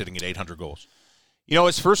now he's sitting at 800 goals.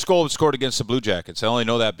 His first goal was scored against the Blue Jackets. I only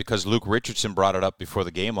know that because Luke Richardson brought it up before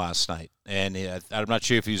the game last night. And I'm not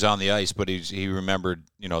sure if he was on the ice, but he remembered,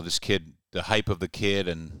 this kid, the hype of the kid,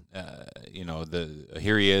 and,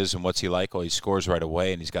 here he is, and what's he like? Well, he scores right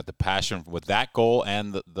away, and he's got the passion with that goal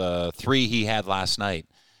and the 3 he had last night.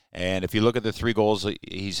 And if you look at the 3 goals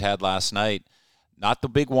he's had last night, not the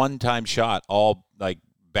big one-time shot, all like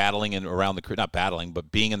battling and around the, not battling,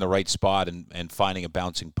 but being in the right spot and finding a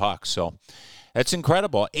bouncing puck. So that's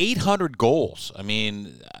incredible. 800 goals. I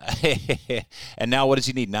mean, and now what does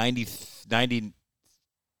he need?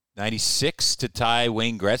 96 to tie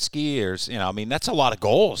Wayne Gretzky? Or, I mean, that's a lot of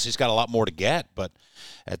goals. He's got a lot more to get. But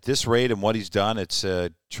at this rate and what he's done, it's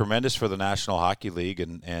tremendous for the National Hockey League.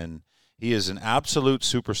 And he is an absolute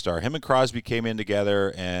superstar. Him and Crosby came in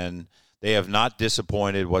together, and they have not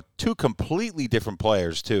disappointed. What, 2 completely different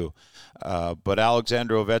players, too. But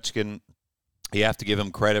Alexander Ovechkin, you have to give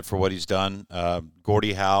him credit for what he's done.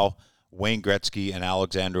 Gordie Howe, Wayne Gretzky, and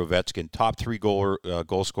Alexander Ovechkin, top 3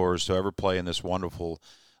 goal scorers to ever play in this wonderful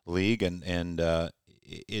league. And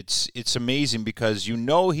it's amazing because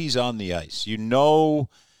he's on the ice.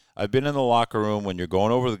 I've been in the locker room when you're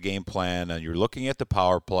going over the game plan and you're looking at the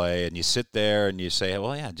power play and you sit there and you say,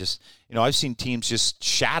 well, yeah, just, I've seen teams just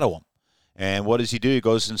shadow him. And what does he do? He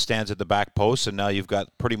goes and stands at the back post, and now you've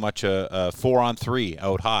got pretty much a 4-on-3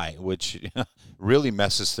 out high, which really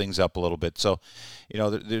messes things up a little bit. So,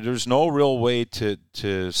 there's no real way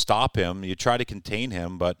to stop him. You try to contain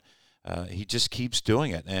him, but he just keeps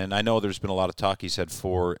doing it. And I know there's been a lot of talk. He's had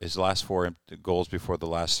his last 4 goals before the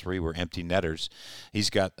last 3 were empty netters. He's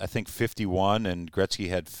got, I think, 51, and Gretzky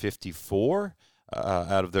had 54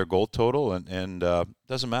 out of their goal total, and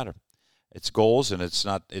doesn't matter. It's goals, and it's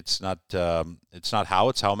not how,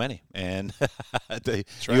 it's how many. And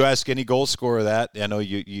you ask any goal scorer that, I know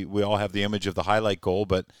we all have the image of the highlight goal,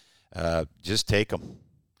 but just take them.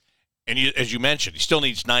 And as you mentioned, he still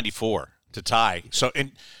needs 94 to tie. So,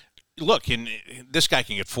 and look, this guy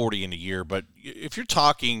can get 40 in a year, but if you're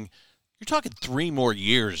talking 3 more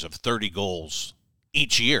years of 30 goals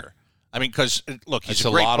each year. I mean, because, look, he's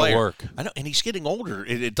a great player. It's a lot of work. I know, and he's getting older.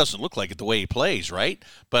 It doesn't look like it the way he plays, right?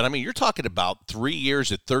 But, I mean, you're talking about 3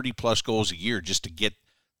 years at 30-plus goals a year just to get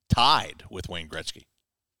tied with Wayne Gretzky.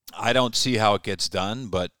 I don't see how it gets done,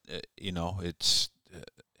 but, he's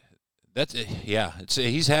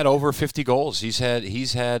had over 50 goals. He's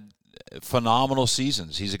had phenomenal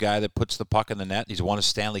seasons. He's a guy that puts the puck in the net. He's won a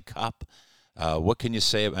Stanley Cup. What can you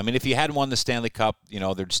say? I mean, if he hadn't won the Stanley Cup,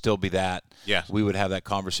 there'd still be that. Yeah, we would have that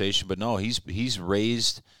conversation. But no, he's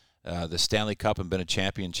raised the Stanley Cup and been a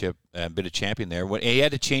champion there. He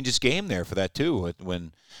had to change his game there for that too.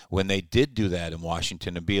 When they did do that in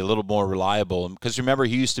Washington and be a little more reliable, because remember,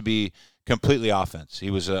 he used to be completely offense.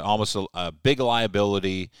 He was almost a big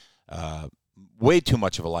liability. Way too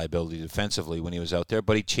much of a liability defensively when he was out there,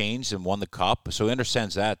 but he changed and won the cup, so he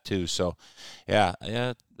understands that too. So, yeah,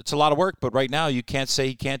 it's a lot of work, but right now you can't say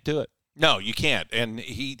he can't do it. No, you can't. And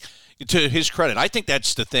he, to his credit, I think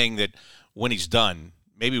that's the thing that when he's done,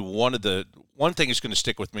 maybe one thing that's going to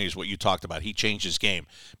stick with me is what you talked about. He changed his game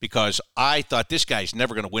because I thought this guy's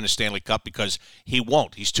never going to win a Stanley Cup because he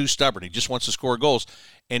won't. He's too stubborn. He just wants to score goals.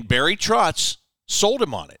 And Barry Trotz sold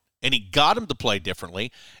him on it. And he got him to play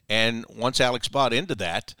differently. And once Alex bought into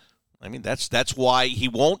that, I mean, that's why he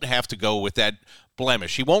won't have to go with that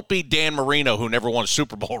blemish. He won't be Dan Marino, who never won a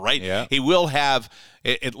Super Bowl, right? Yeah. He will have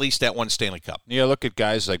at least that one Stanley Cup. Yeah, look at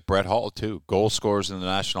guys like Brett Hull, too, goal scorers in the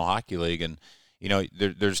National Hockey League. And,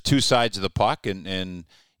 there's 2 sides of the puck. And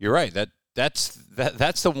you're right, that's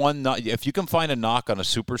the one. If you can find a knock on a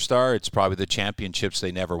superstar, it's probably the championships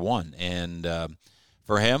they never won. And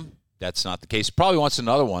for him, that's not the case. Probably wants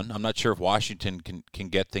another one. I'm not sure if Washington can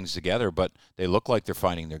get things together, but they look like they're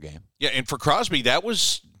finding their game. Yeah, and for Crosby, that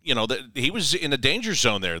was, he was in a danger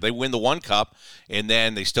zone there. They win the 1 cup, and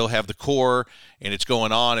then they still have the core, and it's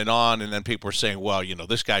going on, and then people are saying, well,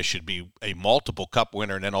 this guy should be a multiple cup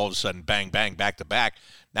winner, and then all of a sudden, bang, bang, back to back.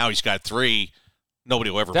 Now he's got 3.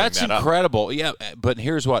 Nobody will ever bring that up. That's incredible. Yeah, but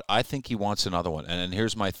here's what. I think he wants another one. And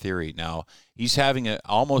here's my theory. Now, he's having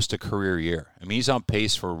almost a career year. I mean, he's on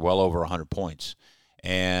pace for well over 100 points.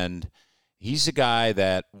 And he's a guy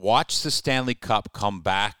that watched the Stanley Cup come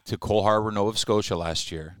back to Cole Harbour, Nova Scotia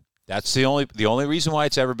last year. That's the only reason why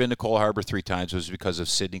it's ever been to Cole Harbour 3 times was because of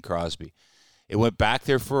Sidney Crosby. It went back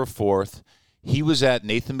there for a 4th. He was at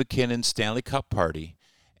Nathan MacKinnon's Stanley Cup party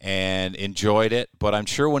and enjoyed it. But I'm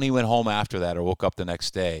sure when he went home after that or woke up the next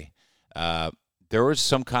day, there was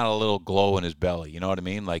some kind of little glow in his belly. You know what I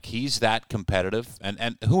mean? Like, he's that competitive.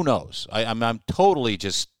 And who knows? I'm totally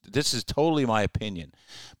just – this is totally my opinion.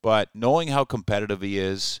 But knowing how competitive he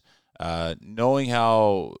is, knowing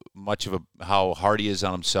how hard he is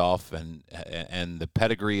on himself and the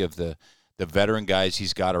pedigree of the veteran guys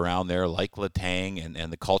he's got around there, like Letang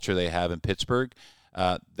and the culture they have in Pittsburgh –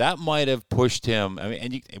 that might have pushed him. I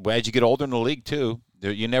mean, and as you get older in the league too,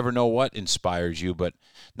 you never know what inspires you. But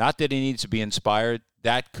not that he needs to be inspired.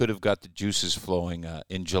 that could have got the juices flowing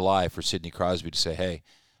in July for Sidney Crosby to say, hey,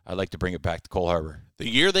 I'd like to bring it back to Cole Harbour. The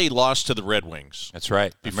year they lost to the Red Wings. That's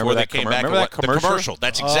right. Before they came back. Remember that commercial? The commercial.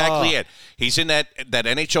 That's exactly it. He's in that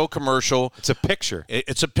NHL commercial. It's a picture.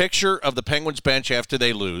 It's a picture of the Penguins bench after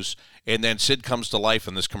they lose, and then Sid comes to life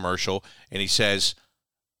in this commercial, and he says,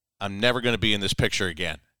 I'm never going to be in this picture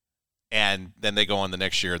again. And then they go on the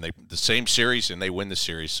next year, and the same series, and they win the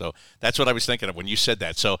series. So that's what I was thinking of when you said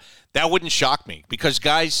that. So that wouldn't shock me because,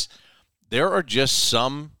 guys, there are just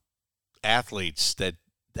some athletes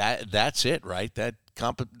that's it, right? That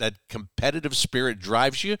competitive spirit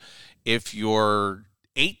drives you. If you're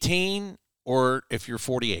 18 or if you're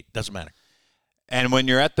 48, doesn't matter. And when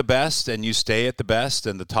you're at the best and you stay at the best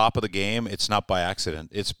and the top of the game, it's not by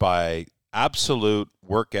accident. It's by absolute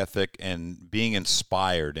work ethic and being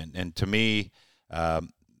inspired. And to me,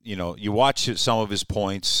 you watch some of his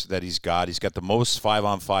points that he's got. He's got the most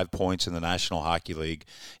 5-on-5 points in the National Hockey League.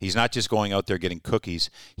 He's not just going out there getting cookies.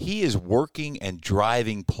 He is working and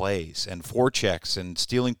driving plays and forechecks and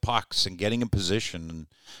stealing pucks and getting in position.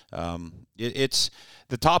 It's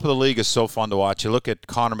the top of the league is so fun to watch. You look at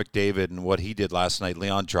Connor McDavid and what he did last night,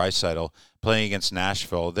 Leon Draisaitl playing against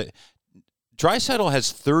Nashville. Draisaitl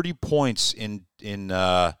has 30 points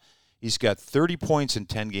he's got 30 points in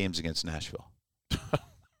 10 games against Nashville.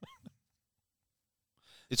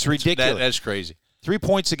 It's ridiculous. That's crazy. 3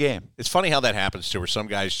 points a game. It's funny how that happens to where some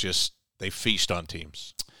guys they feast on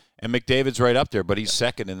teams. And McDavid's right up there, but he's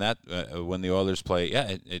second in that when the Oilers play.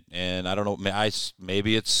 Yeah, and I don't know. I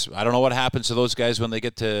don't know what happens to those guys when they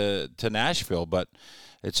get to Nashville, but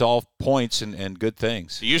it's all points and good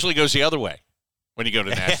things. It usually goes the other way when you go to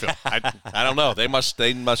Nashville. I don't know. They must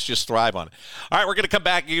just thrive on it. All right, we're going to come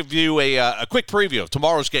back and give you a quick preview of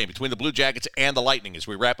tomorrow's game between the Blue Jackets and the Lightning as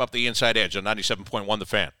we wrap up the Inside Edge on 97.1 The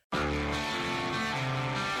Fan.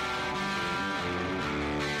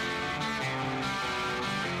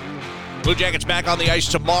 Blue Jackets back on the ice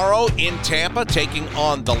tomorrow in Tampa, taking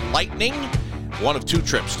on the Lightning. One of two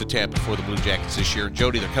trips to Tampa for the Blue Jackets this year.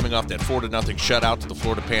 Jody, they're coming off that 4-0 shutout to the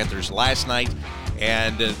Florida Panthers last night,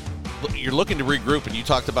 and you're looking to regroup, and you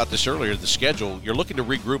talked about this earlier, the schedule. You're looking to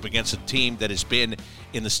regroup against a team that has been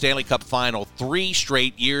in the Stanley Cup Final 3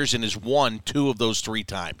 straight years and has won 2 of those 3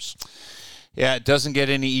 times. Yeah, it doesn't get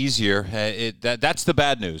any easier. That's the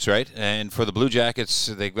bad news, right? And for the Blue Jackets,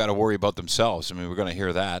 they've got to worry about themselves. I mean, we're going to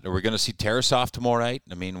hear that. Are we going to see Tarasov tomorrow night?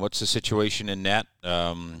 I mean, what's the situation in net?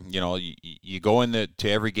 You go into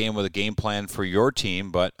every game with a game plan for your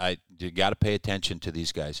team, but you got to pay attention to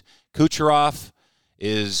these guys. Kucherov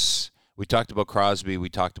we talked about Crosby, we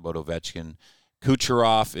talked about Ovechkin.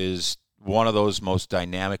 Kucherov is one of those most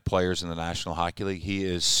dynamic players in the National Hockey League. He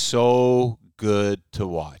is so good to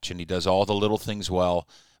watch, and he does all the little things well.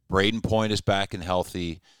 Braden Point is back and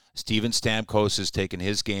healthy. Steven Stamkos has taken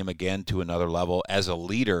his game again to another level as a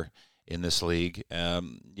leader in this league.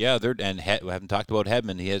 We haven't talked about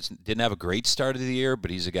Hedman. He didn't have a great start of the year,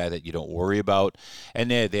 but he's a guy that you don't worry about.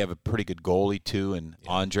 And they have a pretty good goalie too, and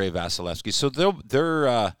Andrei Vasilevsky. So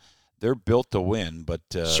they're built to win, but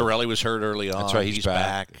Cirelli was hurt early on. That's right, he's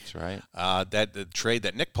back. That's right.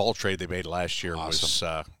 That Nick Paul trade they made last year was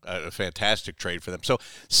a fantastic trade for them. So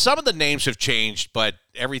some of the names have changed, but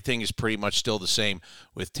everything is pretty much still the same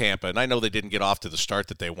with Tampa. And I know they didn't get off to the start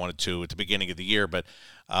that they wanted to at the beginning of the year, but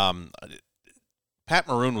Pat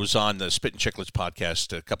Maroon was on the Spit and Chicklets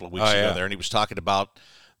podcast a couple of weeks ago there, and he was talking about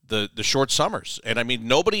the short summers. And I mean,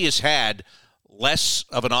 nobody has had less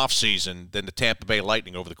of an offseason than the Tampa Bay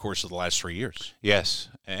Lightning over the course of the last 3 years. Yes,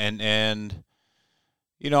 and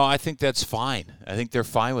I think that's fine. I think they're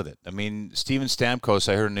fine with it. I mean, Steven Stamkos,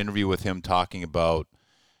 I heard an interview with him talking about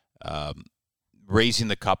raising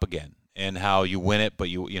the cup again and how you win it, but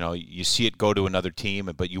you see it go to another team,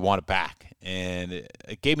 but you want it back. And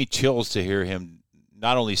it gave me chills to hear him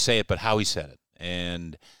not only say it, but how he said it.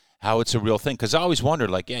 And how it's a real thing, because I always wondered,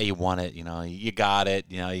 you won it, you got it,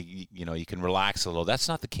 you can relax a little. That's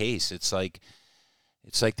not the case. It's like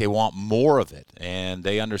they want more of it, and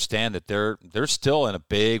they understand that they're still in a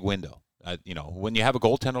big window. When you have a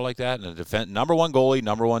goaltender like that and a number 1 goalie,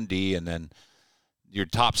 number 1 D, and then your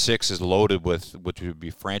top 6 is loaded with which would be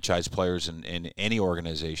franchise players in any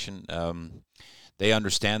organization. They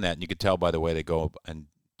understand that, and you can tell by the way they go and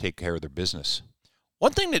take care of their business.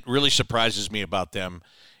 One thing that really surprises me about them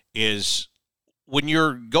is when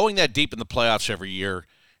you're going that deep in the playoffs every year,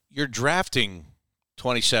 you're drafting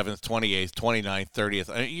 27th, 28th, 29th,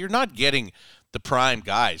 30th. You're not getting the prime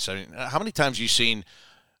guys. I mean, how many times have you seen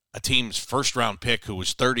a team's first-round pick who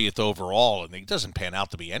was 30th overall, and it doesn't pan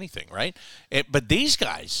out to be anything, right? But these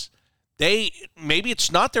guys, maybe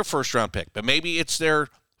it's not their first-round pick, but maybe it's their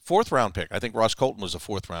 4th-round pick. I think Ross Colton was a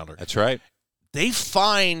 4th-rounder. That's right. They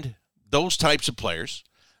find those types of players.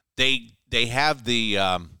 They have the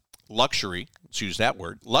luxury, let's use that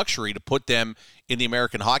word, luxury to put them in the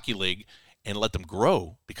American Hockey League and let them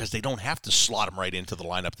grow because they don't have to slot them right into the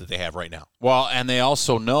lineup that they have right now. Well, and they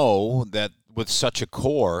also know that with such a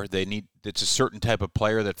core, it's a certain type of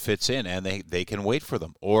player that fits in, and they can wait for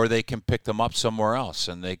them, or they can pick them up somewhere else.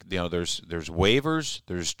 And there's waivers,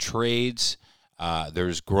 there's trades,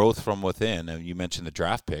 there's growth from within. And you mentioned the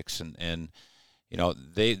draft picks, and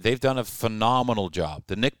they've done a phenomenal job.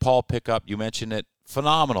 The Nick Paul pickup, you mentioned it,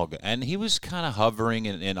 phenomenal. And he was kind of hovering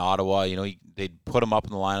in Ottawa. They'd put him up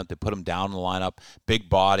in the lineup, they put him down in the lineup, big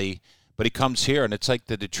body. But he comes here, and it's like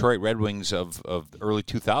the Detroit Red Wings of the early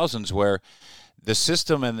 2000s, where the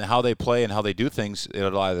system and how they play and how they do things,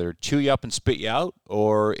 it'll either chew you up and spit you out,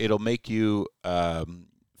 or it'll make you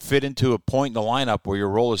fit into a point in the lineup where your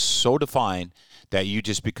role is so defined that you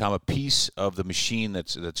just become a piece of the machine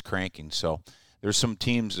that's cranking. So there's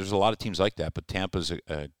a lot of teams like that, but Tampa's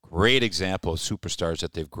a great example of superstars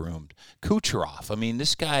that they've groomed. Kucherov, I mean,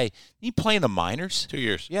 this guy, he played in the minors. 2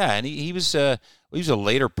 years. Yeah, and he was a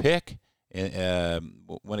later pick.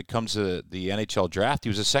 When it comes to the NHL draft, he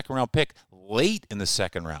was a second-round pick late in the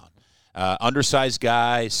second round. Undersized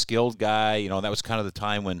guy, skilled guy. That was kind of the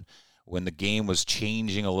time when the game was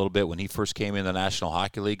changing a little bit when he first came in the National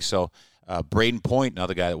Hockey League. So Braden Point,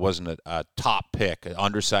 another guy that wasn't a top pick, an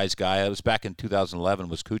undersized guy. That was back in 2011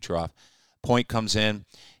 was Kucherov. Point comes in.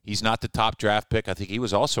 He's not the top draft pick. I think he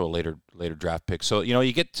was also a later draft pick. So,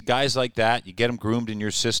 you get guys like that. You get them groomed in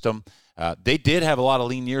your system. They did have a lot of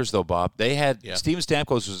lean years, though, Bob. They had Steven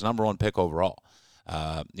Stamkos was number 1 pick overall.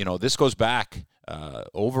 This goes back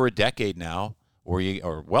over a decade now,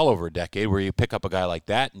 or well over a decade, where you pick up a guy like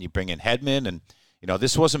that and you bring in Hedman, and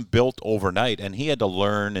this wasn't built overnight, and he had to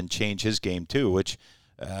learn and change his game too. Which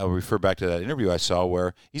I'll refer back to that interview I saw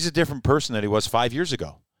where he's a different person than he was 5 years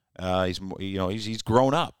ago. He's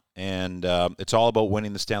grown up, and it's all about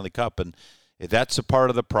winning the Stanley Cup, and that's a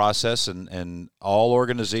part of the process, and all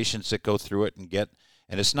organizations that go through it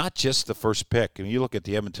and it's not just the first pick. I mean, you look at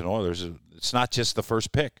the Edmonton Oilers; it's not just the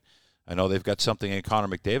first pick. I know they've got something in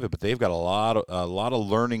Connor McDavid, but they've got a lot of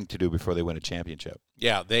learning to do before they win a championship.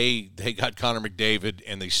 Yeah, they got Connor McDavid,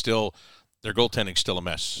 and their goaltending's still a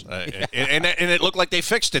mess. And it looked like they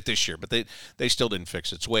fixed it this year, but they still didn't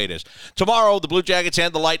fix it. It's the way it is. Tomorrow, the Blue Jackets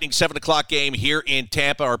and the Lightning, 7 o'clock game here in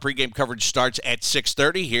Tampa. Our pregame coverage starts at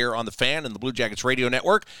 6:30 here on the Fan and the Blue Jackets Radio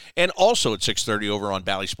Network, and also at 6:30 over on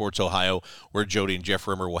Bally Sports Ohio, where Jody and Jeff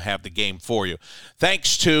Rimmer will have the game for you.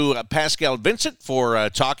 Thanks to Pascal Vincent for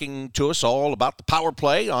talking to us all about the power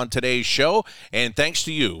play on today's show, and thanks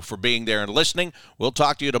to you for being there and listening. We'll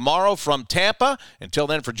talk to you tomorrow from Tampa. Until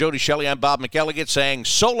then, for Jody Shelley, I'm Bob McElligott saying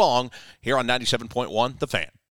so long here on 97.1 The Fan.